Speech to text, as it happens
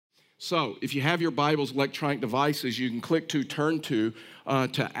So if you have your Bibles, electronic devices, you can click to turn to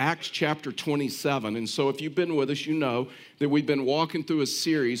Acts chapter 27. And so if you've been with us, you know that we've been walking through a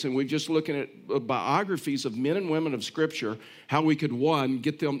series and we're just looking at biographies of men and women of Scripture, how we could, one,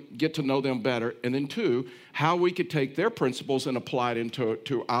 get to know them better, and then two, how we could take their principles and apply it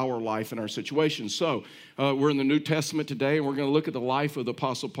into our life and our situation. So we're in the New Testament today, and we're going to look at the life of the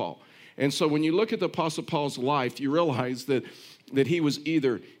Apostle Paul. And so when you look at the Apostle Paul's life, you realize that he was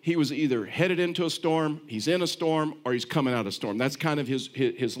either headed into a storm, he's in a storm, or he's coming out of a storm. That's kind of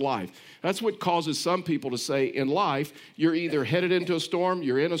his life. That's what causes some people to say in life, you're either headed into a storm,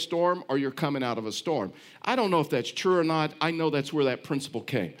 you're in a storm, or you're coming out of a storm. I don't know if that's true or not. I know that's where that principle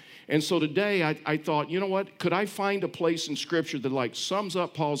came. And so today I thought, you know what? Could I find a place in Scripture that sums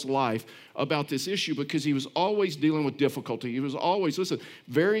up Paul's life about this issue? Because he was always dealing with difficulty. He was always, listen,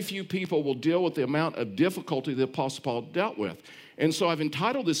 very few people will deal with the amount of difficulty that Apostle Paul dealt with. And so I've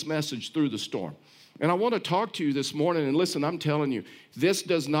entitled this message, Through the Storm. And I want to talk to you this morning, and listen, I'm telling you, this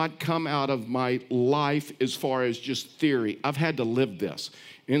does not come out of my life as far as just theory. I've had to live this.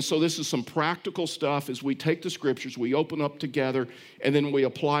 And so this is some practical stuff as we take the Scriptures, we open up together, and then we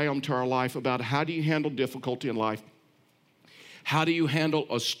apply them to our life about how do you handle difficulty in life? How do you handle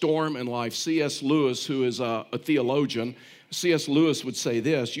a storm in life? C.S. Lewis, who is a theologian, C.S. Lewis would say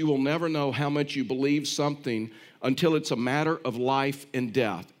this: you will never know how much you believe something until it's a matter of life and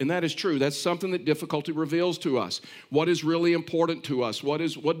death. And that is true. That's something that difficulty reveals to us. What is really important to us? What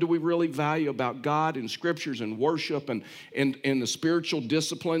do we really value about God and Scriptures and worship and the spiritual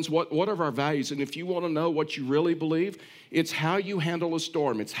disciplines? What are our values? And if you want to know what you really believe, it's how you handle a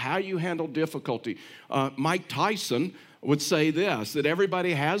storm. It's how you handle difficulty. Mike Tyson would say this, that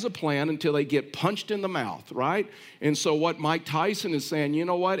everybody has a plan until they get punched in the mouth, right? And so what Mike Tyson is saying, you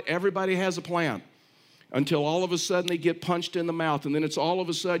know what? Everybody has a plan until all of a sudden they get punched in the mouth. And then it's all of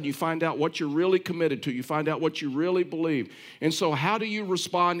a sudden you find out what you're really committed to. You find out what you really believe. And so how do you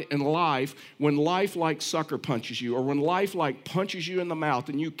respond in life when life like sucker punches you, or when life like punches you in the mouth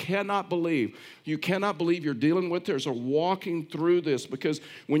and you cannot believe you're dealing with this or walking through this? Because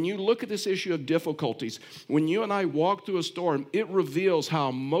when you look at this issue of difficulties, when you and I walk through a storm, it reveals how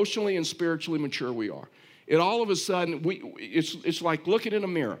emotionally and spiritually mature we are. It all of a sudden, it's like looking in a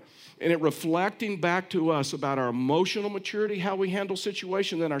mirror and it reflecting back to us about our emotional maturity, how we handle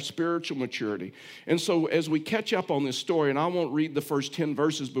situations, and our spiritual maturity. And so as we catch up on this story, and I won't read the first 10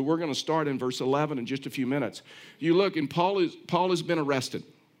 verses, but we're going to start in verse 11 in just a few minutes. You look, and Paul has been arrested.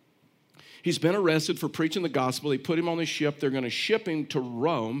 He's been arrested for preaching the gospel. They put him on the ship. They're going to ship him to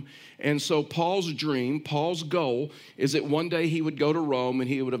Rome. And so Paul's dream, Paul's goal, is that one day he would go to Rome and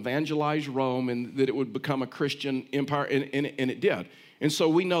he would evangelize Rome and that it would become a Christian empire, and it did. And so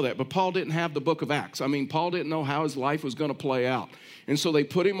we know that. But Paul didn't have the book of Acts. Paul didn't know how his life was going to play out. And so they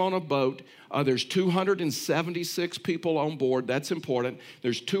put him on a boat. There's 276 people on board. That's important.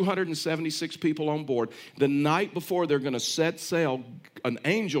 There's 276 people on board. The night before they're going to set sail, an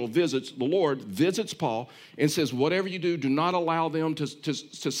angel the Lord visits Paul and says, whatever you do, do not allow them to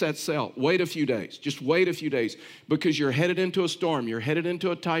set sail. Wait a few days. Just wait a few days, because you're headed into a storm. You're headed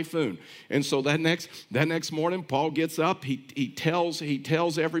into a typhoon. And so that next morning, Paul gets up. He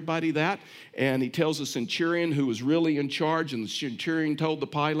tells everybody that. And he tells the centurion who was really in charge, and the centurion told the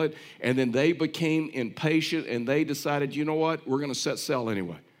pilot, and then they became impatient, and they decided, you know what, we're going to set sail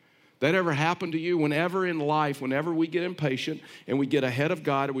anyway. That ever happened to you? Whenever in life, whenever we get impatient and we get ahead of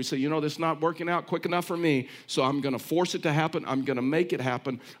God and we say, you know, this is not working out quick enough for me, so I'm going to force it to happen, I'm going to make it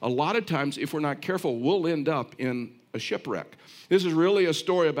happen. A lot of times, if we're not careful, we'll end up in a shipwreck. This is really a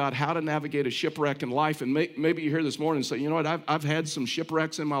story about how to navigate a shipwreck in life, and maybe you're here this morning and say, you know what, I've had some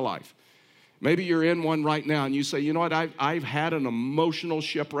shipwrecks in my life. Maybe you're in one right now and you say, you know what, I've had an emotional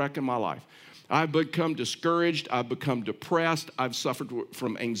shipwreck in my life. I've become discouraged. I've become depressed. I've suffered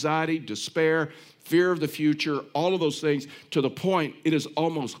from anxiety, despair, fear of the future, all of those things, to the point it has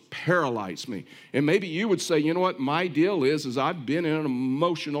almost paralyzed me. And maybe you would say, you know what, my deal is I've been in an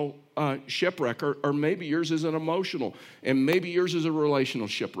emotional shipwreck, or maybe yours isn't emotional, and maybe yours is a relational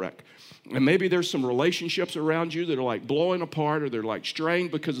shipwreck. And maybe there's some relationships around you that are like blowing apart, or they're like strained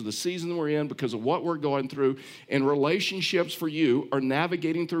because of the season we're in, because of what we're going through. And relationships for you, or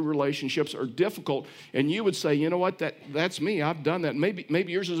navigating through relationships, are difficult. And you would say, you know what, that's me. I've done that.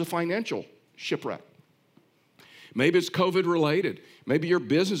 Maybe yours is a financial shipwreck. Maybe it's COVID related. Maybe your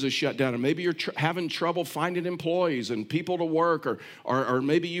business is shut down, and maybe you're having trouble finding employees and people to work, or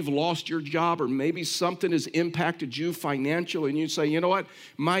maybe you've lost your job, or maybe something has impacted you financially, and you say, you know what,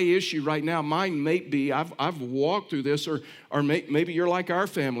 my issue right now, mine may be, I've walked through this, or maybe you're like our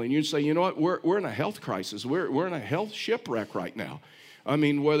family, and you say, you know what, we're in a health crisis. We're in a health shipwreck right now. I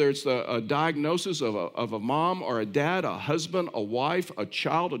mean, whether it's a diagnosis of a mom or a dad, a husband, a wife, a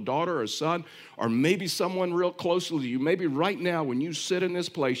child, a daughter, a son, or maybe someone real close to you. Maybe right now when you sit in this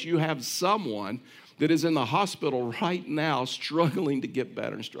place, you have someone that is in the hospital right now struggling to get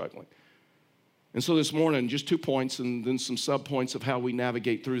better and struggling. And so this morning, just 2 points and then some sub-points of how we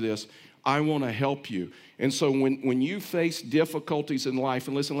navigate through this. I want to help you. And so when you face difficulties in life,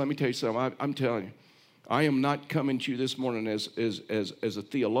 and listen, let me tell you something. I'm telling you, I am not coming to you this morning as a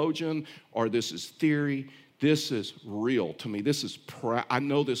theologian or this is theory. This is real to me. This is I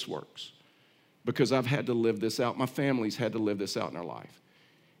know this works because I've had to live this out. My family's had to live this out in our life.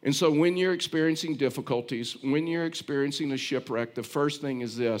 And so when you're experiencing difficulties, when you're experiencing a shipwreck, the first thing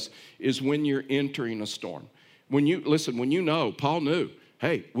is this, is when you're entering a storm. When you know, Paul knew,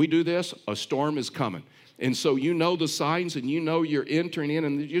 hey, we do this, a storm is coming. And so you know the signs and you know you're entering in,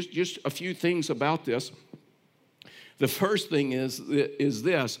 and just a few things about this. The first thing is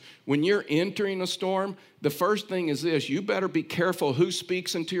this, when you're entering a storm, the first thing is this, you better be careful who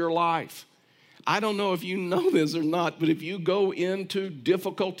speaks into your life. I don't know if you know this or not, but if you go into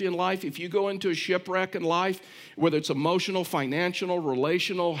difficulty in life, if you go into a shipwreck in life, whether it's emotional, financial,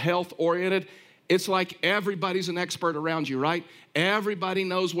 relational, health-oriented, it's like everybody's an expert around you, right? Everybody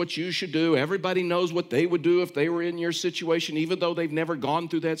knows what you should do. Everybody knows what they would do if they were in your situation, even though they've never gone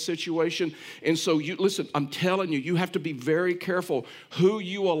through that situation. And so listen, I'm telling you, you have to be very careful who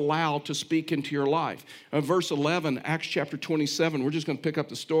you allow to speak into your life. Verse 11, Acts chapter 27, we're just going to pick up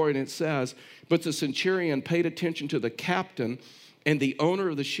the story, and it says, but the centurion paid attention to the captain and the owner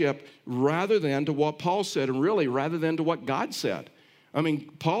of the ship rather than to what Paul said, and really rather than to what God said. I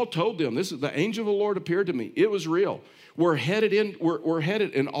mean, Paul told them, this is the angel of the Lord appeared to me. It was real. We're headed,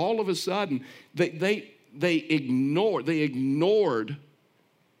 and all of a sudden, they ignored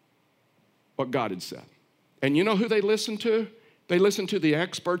what God had said. And you know who they listened to? They listened to the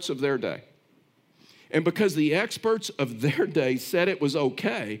experts of their day. And because the experts of their day said it was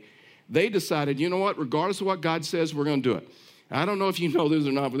okay, they decided, you know what, regardless of what God says, we're going to do it. I don't know if you know this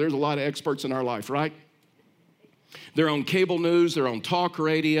or not, but there's a lot of experts in our life, right? They're on cable news, they're on talk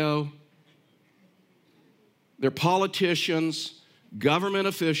radio, they're politicians, government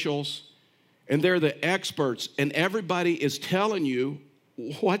officials, and they're the experts, and everybody is telling you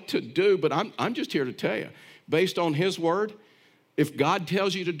what to do, but I'm just here to tell you, based on His word, if God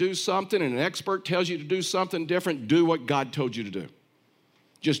tells you to do something and an expert tells you to do something different, do what God told you to do.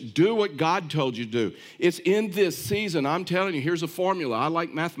 Just do what God told you to do. It's in this season, I'm telling you, here's a formula. I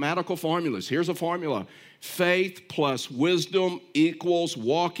like mathematical formulas. Here's a formula. Faith plus wisdom equals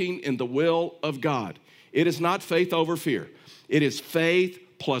walking in the will of God. It is not faith over fear. It is faith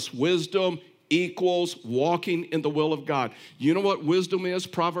plus wisdom equals walking in the will of God. You know what wisdom is?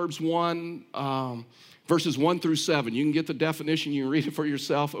 Proverbs 1, verses 1 through 7. You can get the definition. You can read it for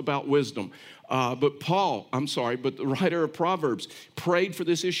yourself about wisdom. But the writer of Proverbs prayed for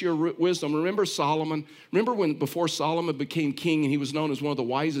this issue of wisdom. Remember Solomon? Remember before Solomon became king and he was known as one of the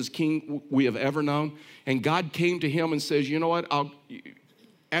wisest king we have ever known? And God came to him and says, you know what?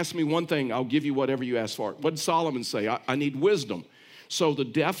 Ask me one thing, I'll give you whatever you ask for. What did Solomon say? I need wisdom. So the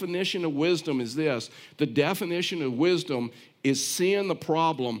definition of wisdom is this. The definition of wisdom is seeing the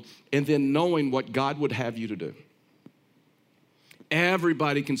problem and then knowing what God would have you to do.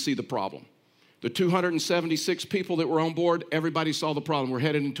 Everybody can see the problem. The 276 people that were on board, everybody saw the problem. We're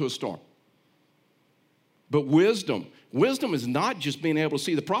headed into a storm. But wisdom is not just being able to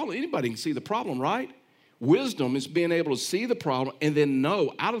see the problem. Anybody can see the problem, right? Wisdom is being able to see the problem and then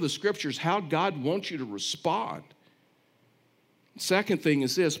know out of the scriptures how God wants you to respond. Second thing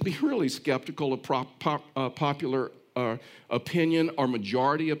is this, be really skeptical of popular opinion or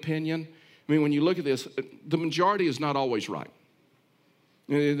majority opinion. I mean, when you look at this, the majority is not always right.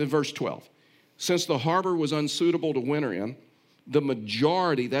 In verse 12, since the harbor was unsuitable to winter in, the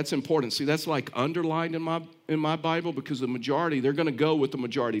majority, that's important. See, that's like underlined in my Bible because the majority, they're going to go with the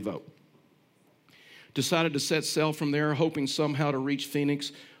majority vote. Decided to set sail from there, hoping somehow to reach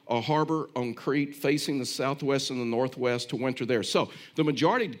Phoenix, a harbor on Crete facing the southwest and the northwest to winter there. So the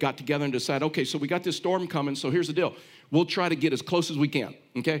majority got together and decided, okay, so we got this storm coming, so here's the deal. We'll try to get as close as we can,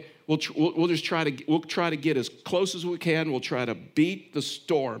 okay? We'll try to get as close as we can. We'll try to beat the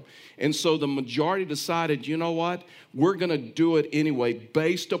storm. And so the majority decided, you know what? We're going to do it anyway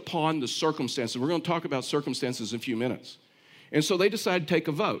based upon the circumstances. We're going to talk about circumstances in a few minutes. And so they decided to take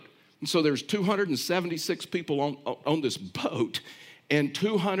a vote. And so there's 276 people on this boat, and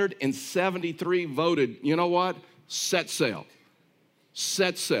 273 voted, you know what? Set sail.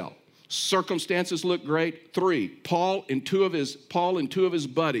 Set sail. Circumstances look great. 3, Paul and two of his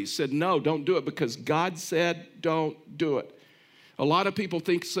buddies said, no, don't do it because God said don't do it. A lot of people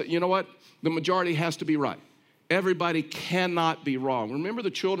think, you know what? The majority has to be right. Everybody cannot be wrong. Remember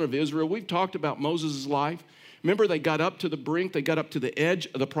the children of Israel? We've talked about Moses' life. Remember, they got up to the brink, they got up to the edge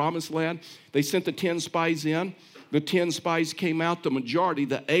of the promised land. They sent the 10 spies in. The 10 spies came out. The majority,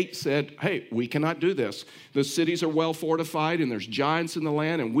 the 8, said, hey, we cannot do this. The cities are well fortified and there's giants in the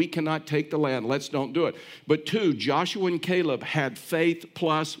land and we cannot take the land. Let's don't do it. But 2, Joshua and Caleb had faith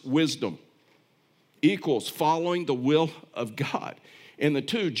plus wisdom equals following the will of God. And the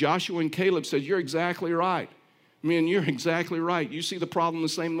 2, Joshua and Caleb said, you're exactly right. Man, you're exactly right. You see the problem the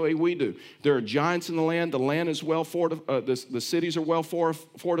same way we do. There are giants in the land. The land is well fortified. The cities are well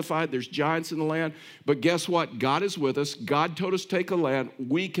fortified. There's giants in the land. But guess what? God is with us. God told us to take the land.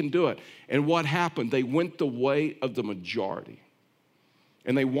 We can do it. And what happened? They went the way of the majority.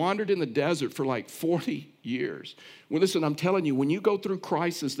 And they wandered in the desert for like 40 years. Well, listen, I'm telling you, when you go through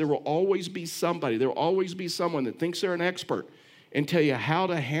crisis, there will always be somebody. There will always be someone that thinks they're an expert and tell you how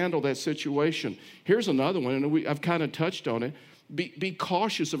to handle that situation. Here's another one, and I've kind of touched on it. Be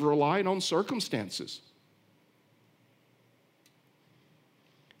cautious of relying on circumstances.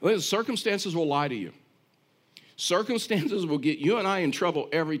 Listen, circumstances will lie to you. Circumstances will get you and I in trouble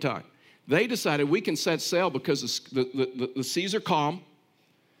every time. They decided we can set sail because the seas are calm,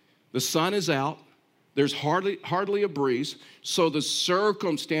 the sun is out, there's hardly a breeze, so the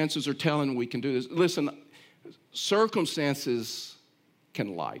circumstances are telling we can do this. Listen, circumstances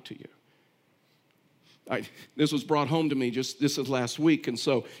can lie to you. This was brought home to me this is last week, and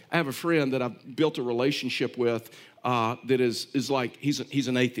so I have a friend that I've built a relationship with that is like, he's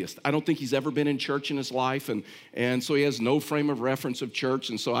an atheist. I don't think he's ever been in church in his life, and so he has no frame of reference of church,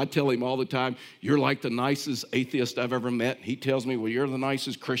 and so I tell him all the time, you're like the nicest atheist I've ever met. He tells me, well, you're the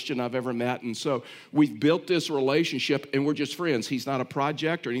nicest Christian I've ever met, and so we've built this relationship, and we're just friends. He's not a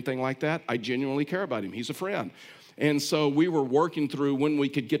project or anything like that. I genuinely care about him. He's a friend. And so we were working through when we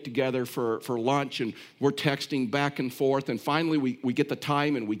could get together for lunch, and we're texting back and forth, and finally we get the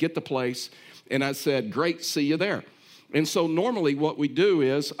time and we get the place, and I said, great, see you there. And so normally what we do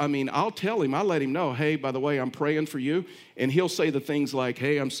is, I'll tell him, I'll let him know, hey, by the way, I'm praying for you, and he'll say the things like,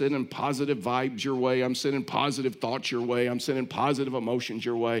 hey, I'm sending positive vibes your way, I'm sending positive thoughts your way, I'm sending positive emotions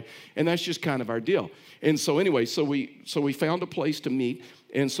your way, and that's just kind of our deal. And so anyway, so we found a place to meet,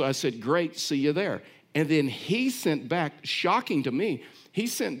 and so I said, great, see you there. And then he sent back, shocking to me, he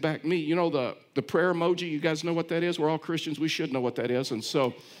sent back me, you know, the prayer emoji, you guys know what that is? We're all Christians, we should know what that is. And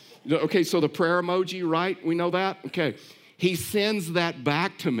so, okay, so the prayer emoji, right? We know that? Okay. He sends that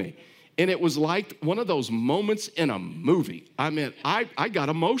back to me. And it was like one of those moments in a movie. I got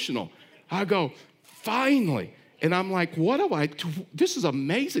emotional. I go, finally. And I'm like, what do I do? This is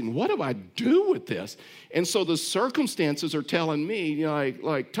amazing. What do I do with this? And so the circumstances are telling me, you know,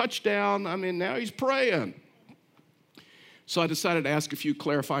 like touchdown, now he's praying. So I decided to ask a few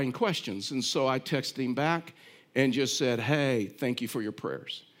clarifying questions. And so I texted him back and just said, hey, thank you for your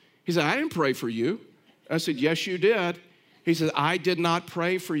prayers. He said, I didn't pray for you. I said, yes, you did. He said, I did not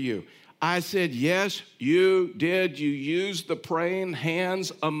pray for you. I said, yes, you did. You used the praying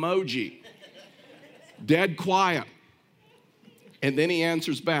hands emoji. Dead quiet. And then he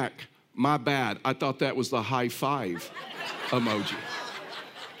answers back, my bad. I thought that was the high five emoji.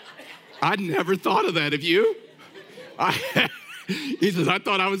 I'd never thought of that. Have you? He says, I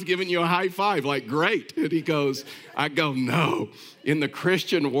thought I was giving you a high five, like, great. And he goes, I go, no. In the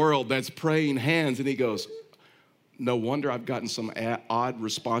Christian world, that's praying hands. And he goes, no wonder I've gotten some odd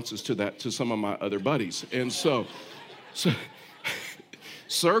responses to that to some of my other buddies. And so I'm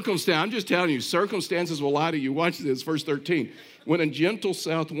just telling you, circumstances will lie to you. Watch this, verse 13. When a gentle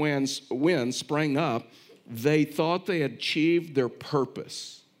south wind sprang up, they thought they had achieved their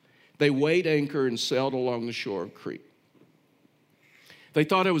purpose. They weighed anchor and sailed along the shore of Crete. They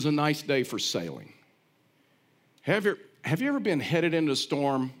thought it was a nice day for sailing. Have you ever been headed into a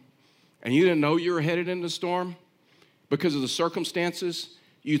storm and you didn't know you were headed into a storm because of the circumstances?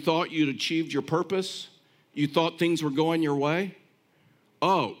 You thought you'd achieved your purpose. You thought things were going your way.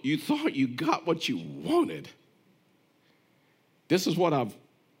 Oh, you thought you got what you wanted. This is what I've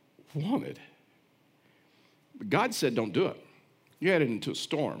wanted. But God said, don't do it. You're headed into a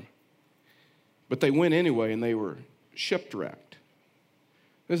storm. But they went anyway, and they were shipwrecked.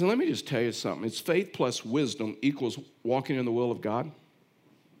 Listen, let me just tell you something. It's faith plus wisdom equals walking in the will of God.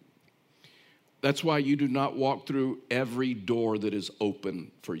 That's why you do not walk through every door that is open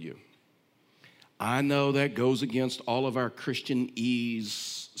for you. I know that goes against all of our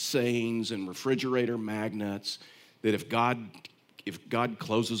Christianese sayings and refrigerator magnets, that if God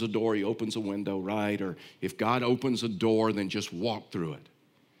closes a door, he opens a window, right? Or if God opens a door, then just walk through it.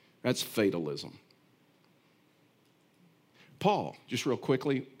 That's fatalism. Paul, just real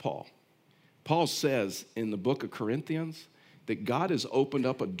quickly, Paul says in the book of Corinthians that God has opened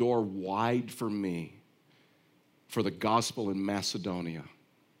up a door wide for me for the gospel in Macedonia.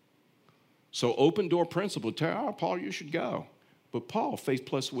 So open door principle, Paul, you should go. But Paul, faith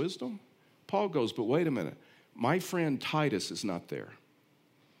plus wisdom, Paul goes, but wait a minute, my friend Titus is not there,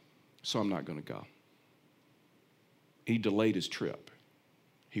 so I'm not going to go. He delayed his trip.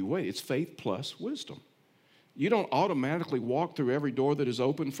 He waited. It's faith plus wisdom. You don't automatically walk through every door that is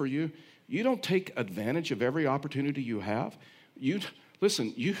open for you. You don't take advantage of every opportunity you have. You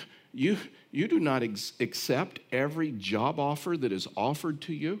do not accept every job offer that is offered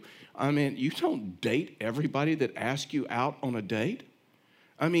to you. I mean, you don't date everybody that asks you out on a date.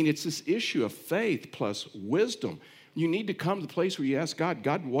 I mean, it's this issue of faith plus wisdom. You need to come to the place where you ask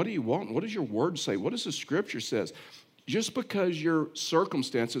God, what do you want? What does your word say? What does the scripture says? Just because your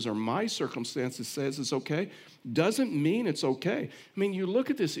circumstances or my circumstances says it's okay, doesn't mean it's okay. I mean, you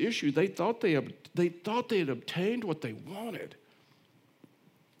look at this issue, they thought they had obtained what they wanted.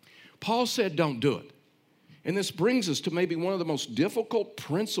 Paul said, don't do it. And this brings us to maybe one of the most difficult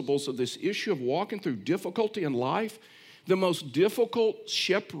principles of this issue of walking through difficulty in life. The most difficult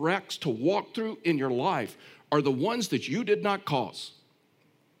shipwrecks to walk through in your life are the ones that you did not cause.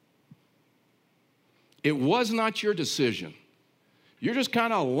 It was not your decision. You're just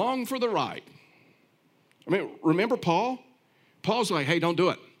kind of along for the ride. I mean, remember Paul? Paul's like, hey, don't do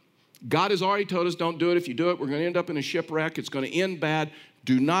it. God has already told us don't do it. If you do it, we're going to end up in a shipwreck. It's going to end bad.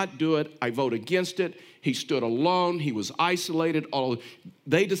 Do not do it. I vote against it. He stood alone. He was isolated.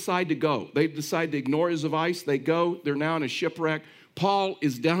 They decide to go. They decide to ignore his advice. They go. They're now in a shipwreck. Paul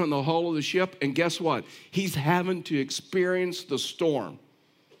is down in the hull of the ship, and guess what? He's having to experience the storm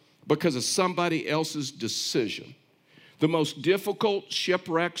because of somebody else's decision. The most difficult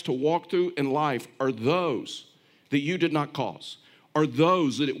shipwrecks to walk through in life are those that you did not cause, are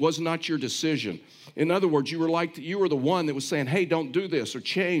those that it was not your decision. In other words, you were the one that was saying, hey, don't do this or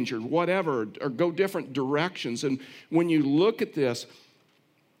change or whatever or go different directions. And when you look at this,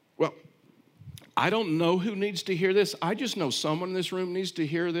 well, I don't know who needs to hear this. I just know someone in this room needs to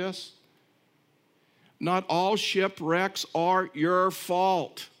hear this. Not all shipwrecks are your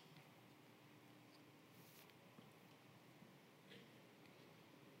fault.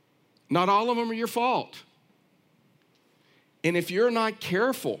 Not all of them are your fault. And if you're not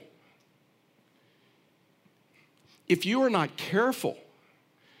careful,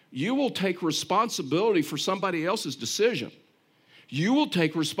 you will take responsibility for somebody else's decision. You will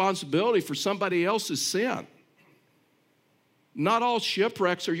take responsibility for somebody else's sin. Not all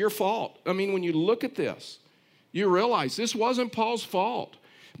shipwrecks are your fault. I mean, when you look at this, you realize this wasn't Paul's fault.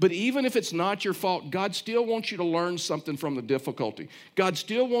 But even if it's not your fault, God still wants you to learn something from the difficulty. God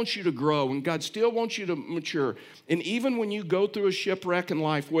still wants you to grow, and God still wants you to mature. And even when you go through a shipwreck in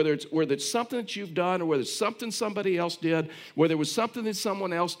life, whether it's something that you've done or whether it's something somebody else did, whether it was something that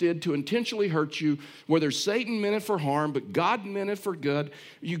someone else did to intentionally hurt you, whether Satan meant it for harm, but God meant it for good,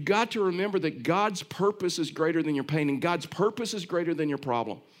 you got to remember that God's purpose is greater than your pain, and God's purpose is greater than your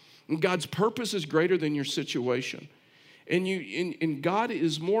problem, and God's purpose is greater than your situation. And God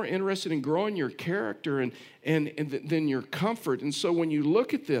is more interested in growing your character and than your comfort. And so when you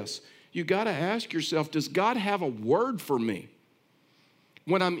look at this, you got to ask yourself, does God have a word for me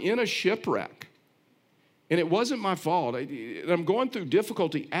when I'm in a shipwreck? And it wasn't my fault. I'm going through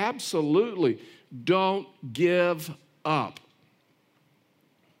difficulty. Absolutely. Don't give up.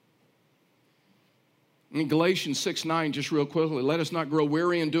 In Galatians 6:9, just real quickly, let us not grow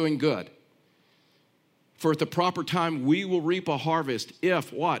weary in doing good. For at the proper time, we will reap a harvest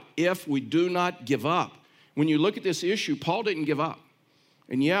if what? If we do not give up. When you look at this issue, Paul didn't give up.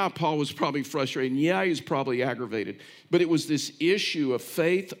 And yeah, Paul was probably frustrated. And yeah, he was probably aggravated. But it was this issue of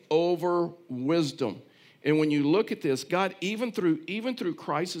faith over wisdom. And when you look at this, God, even through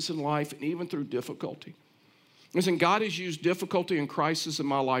crisis in life and even through difficulty. Listen, God has used difficulty and crisis in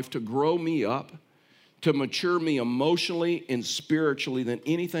my life to grow me up, to mature me emotionally and spiritually than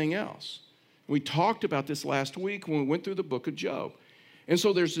anything else. We talked about this last week when we went through the book of Job. And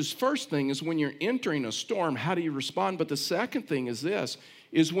so there's this first thing is when you're entering a storm, how do you respond? But the second thing is this,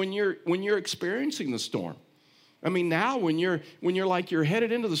 is when you're experiencing the storm. I mean, now when you're like you're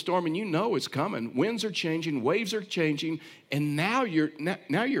headed into the storm and you know it's coming, winds are changing, waves are changing, and now you're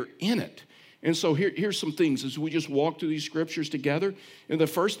in it. And so here's some things as we just walk through these scriptures together. And the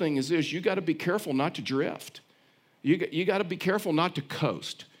first thing is this, you got to be careful not to drift. You got to be careful not to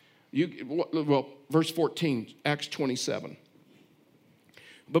coast. Verse 14, Acts 27.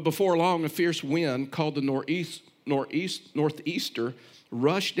 But before long, a fierce wind called the northeaster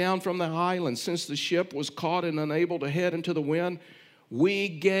rushed down from the island. Since the ship was caught and unable to head into the wind, we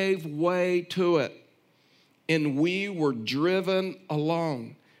gave way to it, and we were driven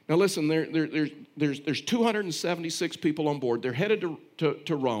along. Now listen, there's 276 people on board. They're headed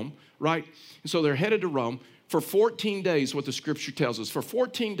to Rome, right? And so they're headed to Rome. For 14 days, what the scripture tells us, for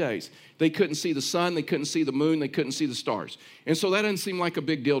 14 days, they couldn't see the sun, they couldn't see the moon, they couldn't see the stars. And so that doesn't seem like a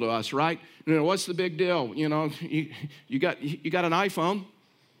big deal to us, right? You know, what's the big deal? You know, you got an iPhone.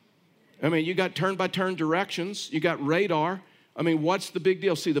 I mean, you got turn-by-turn directions. You got radar. I mean, what's the big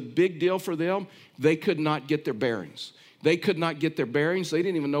deal? See, the big deal for them, they could not get their bearings. They could not get their bearings. They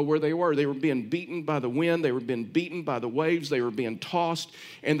didn't even know where they were. They were being beaten by the wind. They were being beaten by the waves. They were being tossed,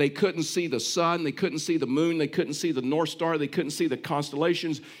 and they couldn't see the sun. They couldn't see the moon. They couldn't see the North Star. They couldn't see the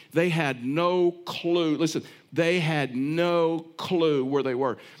constellations. They had no clue. Listen, they had no clue where they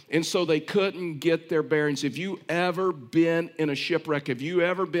were. And so they couldn't get their bearings. Have you ever been in a shipwreck? Have you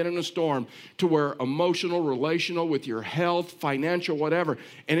ever been in a storm to where emotional, relational, with your health, financial, whatever,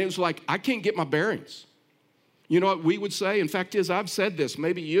 and it was like, I can't get my bearings? You know what we would say? In fact is, I've said this.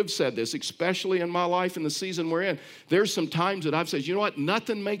 Maybe you've said this, especially in my life in the season we're in. There's some times that I've said, you know what?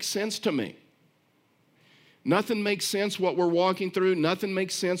 Nothing makes sense to me. Nothing makes sense what we're walking through. Nothing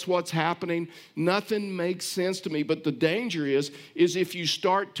makes sense what's happening. Nothing makes sense to me. But the danger is if you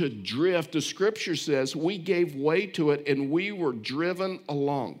start to drift, the scripture says we gave way to it and we were driven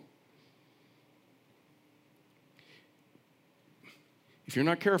along. If you're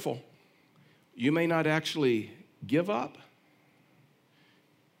not careful, you may not actually give up.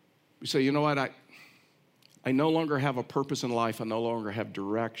 You say, you know what, I no longer have a purpose in life. I no longer have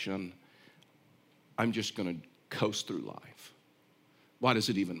direction. I'm just going to coast through life. Why does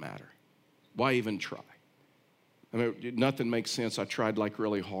it even matter? Why even try? I mean, nothing makes sense. I tried like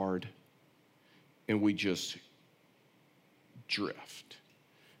really hard, and we just drift.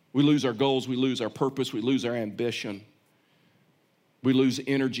 We lose our goals. We lose our purpose. We lose our ambition. We lose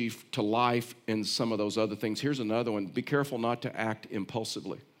energy to life and some of those other things. Here's another one. Be careful not to act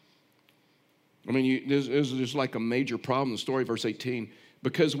impulsively. I mean, there's like a major problem in the story, verse 18.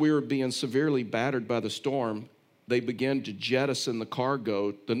 Because we were being severely battered by the storm, they began to jettison the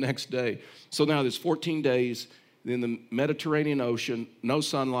cargo the next day. So now there's 14 days in the Mediterranean Ocean, no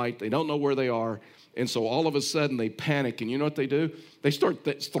sunlight, they don't know where they are, and so all of a sudden they panic, and you know what they do? They start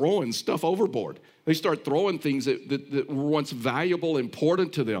throwing stuff overboard. They start throwing things that were once valuable,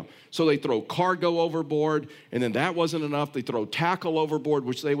 important to them. So they throw cargo overboard, and then that wasn't enough. They throw tackle overboard,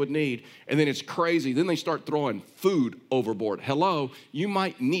 which they would need, and then it's crazy. Then they start throwing food overboard. Hello, you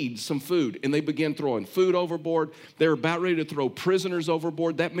might need some food. And they begin throwing food overboard. They're about ready to throw prisoners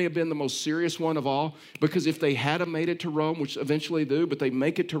overboard. That may have been the most serious one of all, because if they had made it to Rome, which eventually they do, but they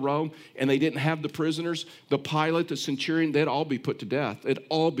make it to Rome, and they didn't have the prisoners, the pilot, the centurion, they'd all be put to death. They'd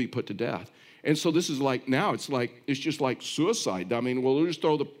all be put to death. And so this is like, now it's just like suicide. I mean, well, we'll just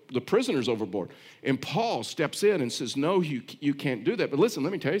throw the prisoners overboard. And Paul steps in and says, no, you can't do that. But listen,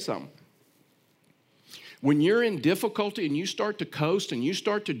 let me tell you something. When you're in difficulty and you start to coast and you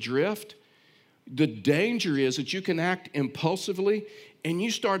start to drift, the danger is that you can act impulsively and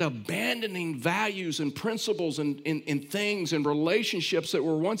you start abandoning values and principles and things and relationships that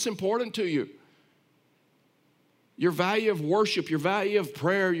were once important to you. Your value of worship, your value of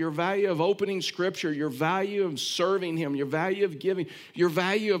prayer, your value of opening scripture, your value of serving him, your value of giving, your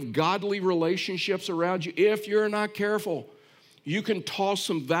value of godly relationships around you. If you're not careful, you can toss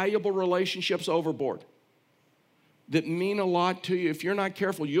some valuable relationships overboard that mean a lot to you. If you're not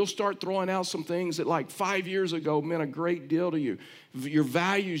careful, you'll start throwing out some things that like 5 years ago meant a great deal to you. Your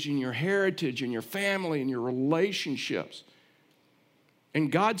values and your heritage and your family and your relationships.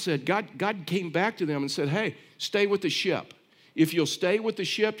 And God came back to them and said, hey, stay with the ship. If you'll stay with the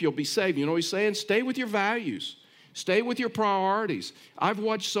ship, you'll be saved. You know what he's saying? Stay with your values. Stay with your priorities. I've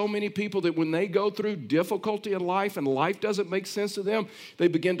watched so many people that when they go through difficulty in life and life doesn't make sense to them, they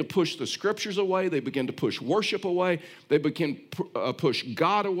begin to push the scriptures away. They begin to push worship away. They begin to push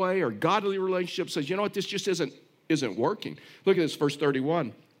God away, or godly relationships. Says, you know what, this just isn't working. Look at this, verse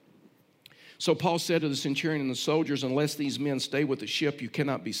 31. So Paul said to the centurion and the soldiers, unless these men stay with the ship, you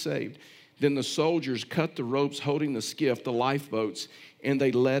cannot be saved. Then the soldiers cut the ropes holding the skiff, the lifeboats, and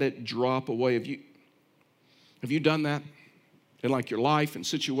they let it drop away. Have you done that in like your life and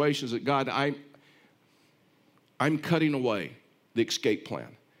situations that God, I'm cutting away the escape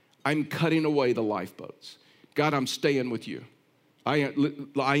plan. I'm cutting away the lifeboats. God, I'm staying with you. I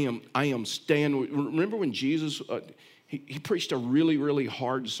am staying with. Remember when Jesus, he preached a really, really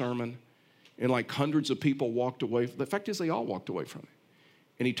hard sermon, and like hundreds of people walked away. The fact is, they all walked away from it.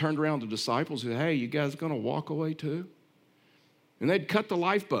 And he turned around to the disciples and said, hey, you guys going to walk away too? And they'd cut the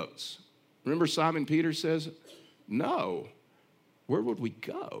lifeboats. Remember Simon Peter says, no, where would we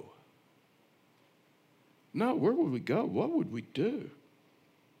go? No, where would we go? What would we do?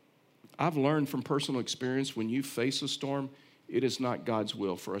 I've learned from personal experience, when you face a storm, it is not God's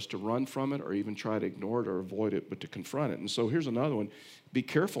will for us to run from it or even try to ignore it or avoid it, but to confront it. And so here's another one. Be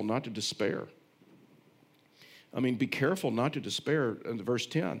careful not to despair. Be careful not to despair. In verse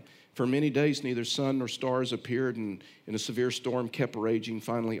 10, for many days neither sun nor stars appeared, and a severe storm kept raging.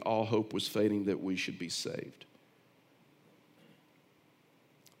 Finally, all hope was fading that we should be saved.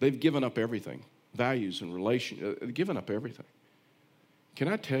 They've given up everything, values and relation. They've given up everything. Can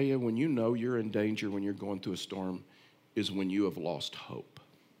I tell you, when you know you're in danger when you're going through a storm, is when you have lost hope.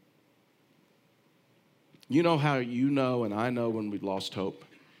 You know how you know, and I know when we've lost hope?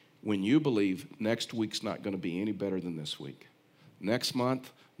 When you believe next week's not going to be any better than this week. Next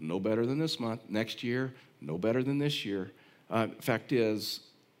month, no better than this month. Next year, no better than this year. Fact is,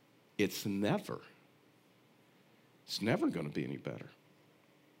 it's never going to be any better.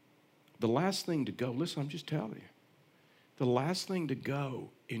 The last thing to go, listen, I'm just telling you, the last thing to go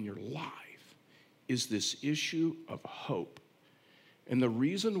in your life is this issue of hope. And the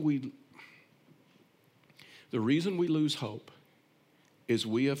reason we lose hope is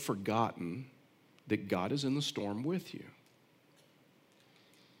we have forgotten that God is in the storm with you.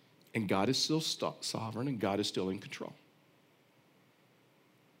 And God is still sovereign, and God is still in control.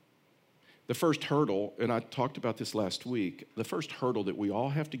 The first hurdle, and I talked about this last week, the first hurdle that we all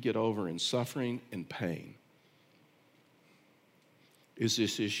have to get over in suffering and pain is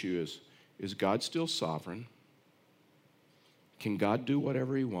this issue is God still sovereign? Can God do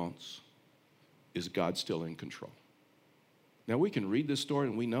whatever he wants? Is God still in control? Now, we can read this story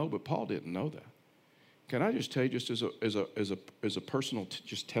and we know, but Paul didn't know that. Can I just tell you, just as a personal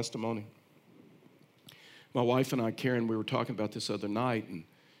just testimony? My wife and I, Karen, we were talking about this other night, and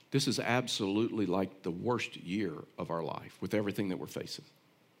this is absolutely like the worst year of our life with everything that we're facing.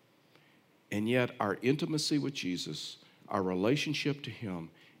 And yet our intimacy with Jesus, our relationship to him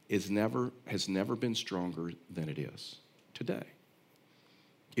has never been stronger than it is today.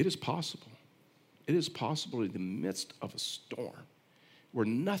 It is possible. It is possible in the midst of a storm where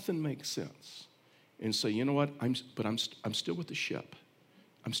nothing makes sense and say, you know what, I'm still with the ship.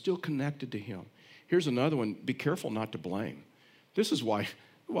 I'm still connected to him. Here's another one. Be careful not to blame. This is why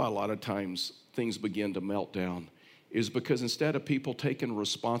a lot of times things begin to melt down, is because instead of people taking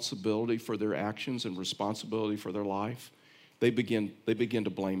responsibility for their actions and responsibility for their life, they begin to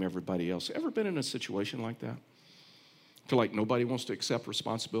blame everybody else. Ever been in a situation like that? To like nobody wants to accept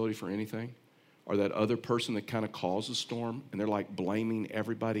responsibility for anything? Or that other person that kind of caused the storm, and they're like blaming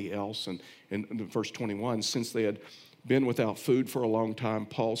everybody else. And in verse 21, since they had been without food for a long time,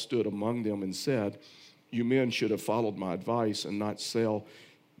 Paul stood among them and said, you men should have followed my advice and not sail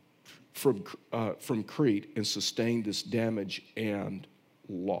from Crete and sustain this damage and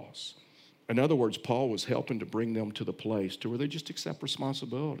loss. In other words, Paul was helping to bring them to the place to where they just accept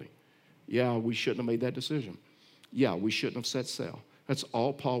responsibility. Yeah, we shouldn't have made that decision. Yeah, we shouldn't have set sail. That's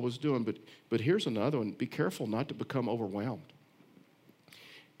all Paul was doing. But here's another one. Be careful not to become overwhelmed.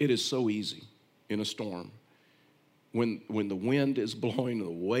 It is so easy in a storm when the wind is blowing, the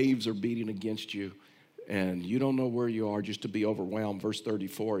waves are beating against you, and you don't know where you are, just to be overwhelmed. Verse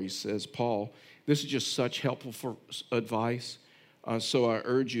 34, he says, Paul, this is just such helpful advice. So I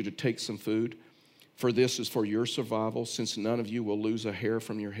urge you to take some food, for this is for your survival, since none of you will lose a hair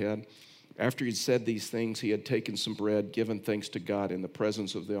from your head. After he'd said these things, he had taken some bread, given thanks to God in the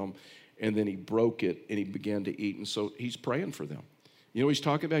presence of them, and then he broke it and he began to eat. And so he's praying for them. You know what he's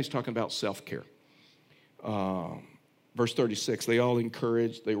talking about? He's talking about self-care. Verse 36, they all were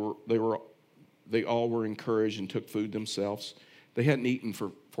encouraged and took food themselves. They hadn't eaten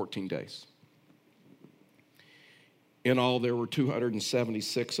for 14 days. In all, there were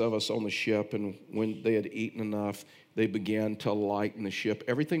 276 of us on the ship, and when they had eaten enough, they began to lighten the ship.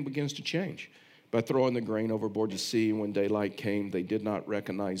 Everything begins to change. By throwing the grain overboard to sea, when daylight came, they did not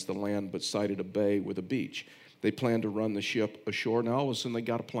recognize the land, but sighted a bay with a beach. They planned to run the ship ashore. Now, all of a sudden, they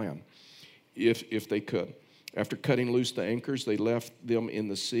got a plan, if they could. After cutting loose the anchors, they left them in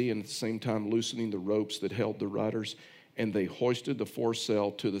the sea, and at the same time loosening the ropes that held the rudders, and they hoisted the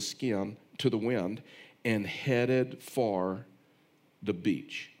foresail to the wind, and headed for the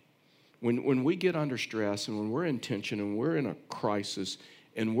beach. When we get under stress, and when we're in tension, and we're in a crisis,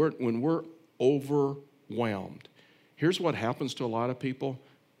 and when we're overwhelmed, here's what happens to a lot of people.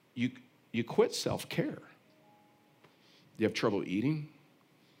 You quit self-care. You have trouble eating.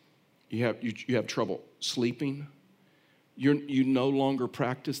 You have trouble sleeping. You no longer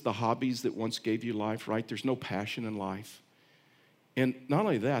practice the hobbies that once gave you life, right? There's no passion in life. And not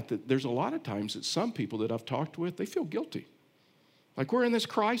only that, there's a lot of times that some people that I've talked with, they feel guilty. Like, we're in this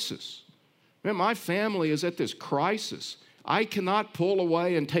crisis. Man, my family is at this crisis. I cannot pull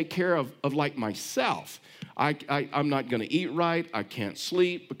away and take care of like myself. I'm not going to eat right. I can't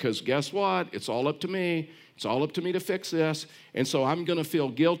sleep because guess what? It's all up to me. It's all up to me to fix this. And so I'm going to feel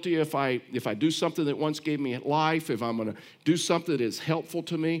guilty if I do something that once gave me life, if I'm going to do something that is helpful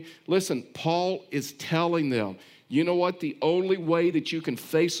to me. Listen, Paul is telling them, you know what? The only way that you can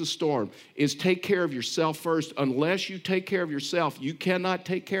face a storm is take care of yourself first. Unless you take care of yourself, you cannot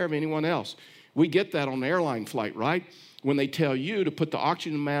take care of anyone else. We get that on an airline flight, right? When they tell you to put the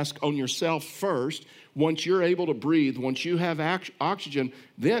oxygen mask on yourself first, once you're able to breathe, once you have oxygen,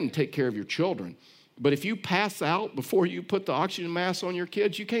 then take care of your children. But if you pass out before you put the oxygen mask on your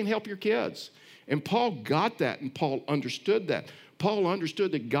kids, you can't help your kids. And Paul got that, and Paul understood that. Paul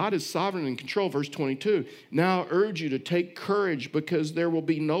understood that God is sovereign and in control. Verse 22, now I urge you to take courage because there will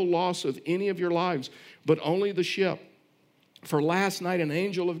be no loss of any of your lives, but only the ship. For last night an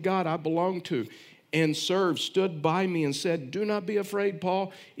angel of God I belonged to and served stood by me and said, do not be afraid,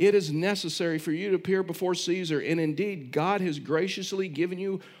 Paul. It is necessary for you to appear before Caesar. And indeed, God has graciously given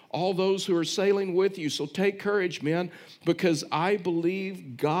you all those who are sailing with you. So take courage, men, because I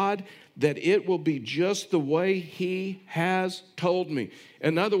believe God that it will be just the way he has told me.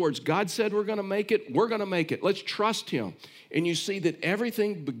 In other words, God said we're going to make it. We're going to make it. Let's trust him. And you see that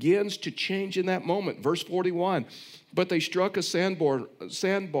everything begins to change in that moment. Verse 41, but they struck a sandbar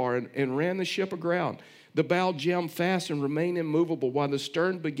and ran the ship aground. The bow jammed fast and remained immovable while the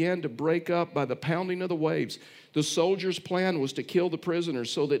stern began to break up by the pounding of the waves. The soldiers' plan was to kill the prisoners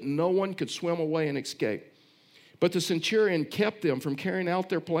so that no one could swim away and escape. But the centurion kept them from carrying out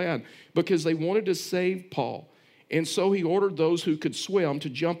their plan because they wanted to save Paul. And so he ordered those who could swim to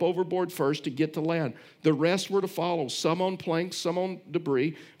jump overboard first to get to land. The rest were to follow, some on planks, some on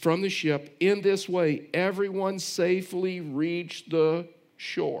debris from the ship. In this way, everyone safely reached the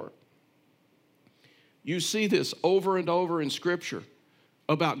shore. You see this over and over in Scripture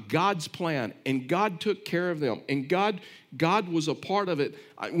about God's plan, and God took care of them, and God was a part of it.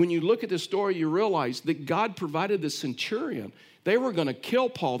 When you look at this story, you realize that God provided the centurion. They were going to kill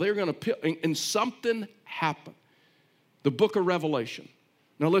Paul. They were going to, and something happened. The book of Revelation.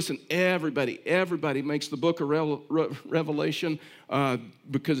 Now listen, everybody makes the book of Revelation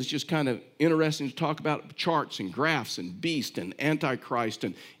because it's just kind of interesting to talk about charts and graphs and beast and antichrist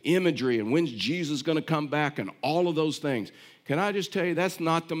and imagery and when's Jesus going to come back and all of those things. Can I just tell you, that's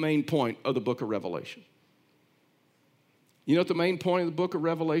not the main point of the book of Revelation. You know what the main point of the book of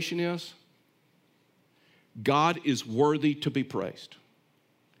Revelation is? God is worthy to be praised.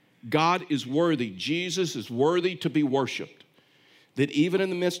 God is worthy. Jesus is worthy to be worshiped. That even in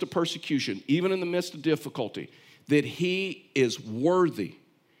the midst of persecution, even in the midst of difficulty, that he is worthy.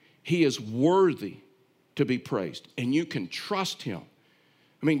 He is worthy to be praised. And you can trust him.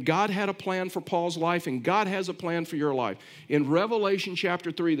 I mean, God had a plan for Paul's life, and God has a plan for your life. In Revelation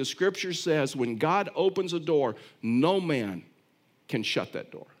chapter 3, the scripture says, when God opens a door, no man can shut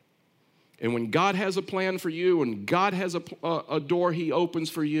that door. And when God has a plan for you, and God has a door he opens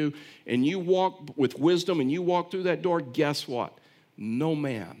for you, and you walk with wisdom and you walk through that door, guess what? No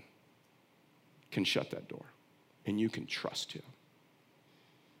man can shut that door, and you can trust him.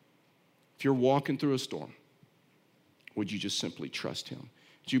 If you're walking through a storm, would you just simply trust him?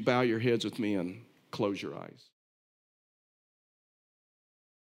 Would you bow your heads with me and close your eyes?